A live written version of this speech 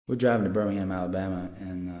We're driving to Birmingham, Alabama,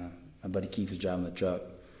 and my buddy Keith was driving the truck,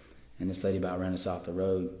 and this lady about ran us off the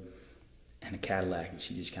road in a Cadillac, and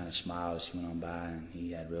she just kind of smiled as she went on by, and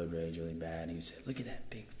he had road rage really bad, and he said, "Look at that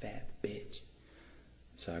big fat bitch."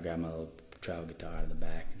 So I grabbed my little travel guitar out of the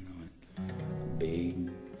back, and I went, "Big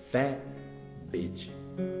fat bitch.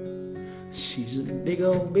 She's a big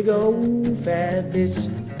old fat bitch.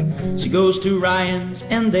 She goes to Ryan's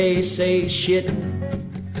and they say shit.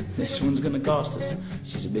 This one's gonna cost us.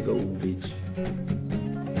 She's a big old bitch.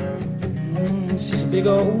 She's a big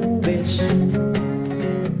old bitch.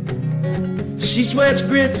 She sweats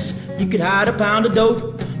grits. You could hide a pound of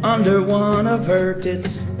dope under one of her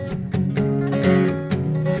tits.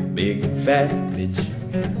 Big fat bitch.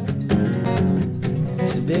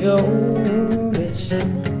 She's a big old bitch.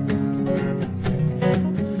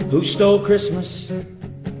 Who stole Christmas?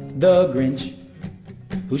 The Grinch.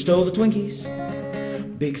 Who stole the Twinkies?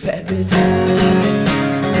 Big fat bitch.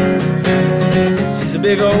 She's a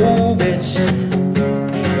big old bitch.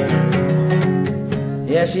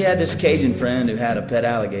 Yeah, she had this Cajun friend who had a pet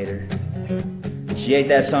alligator. She ate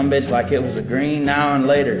that sumbitch like it was a green now and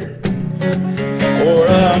later, or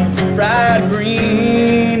a fried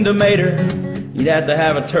green tomato. You'd have to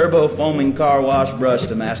have a turbo foaming car wash brush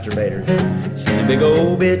to masturbate her. She's a big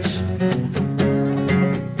old bitch.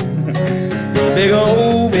 She's a big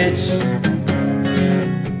old bitch.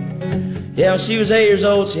 Yeah, when she was 8 years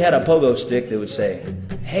old, she had a pogo stick that would say,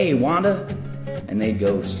 "Hey, Wanda," and they'd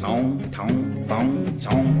go song, tong, thong,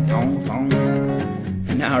 song, tong, thong.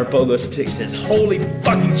 And now her pogo stick says, "Holy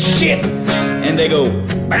fucking shit," and they go,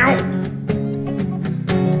 "Bow,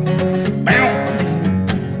 bow."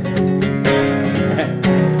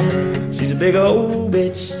 She's a big old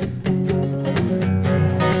bitch.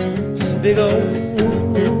 She's a big old bitch.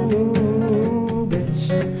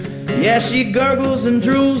 Yeah, she gurgles and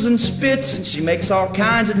drools and spits, and she makes all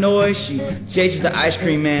kinds of noise. She chases the ice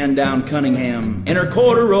cream man down Cunningham in her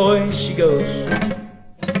corduroys. She goes,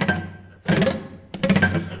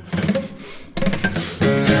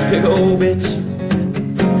 she's a big old bitch.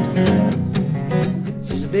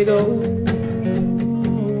 She's a big old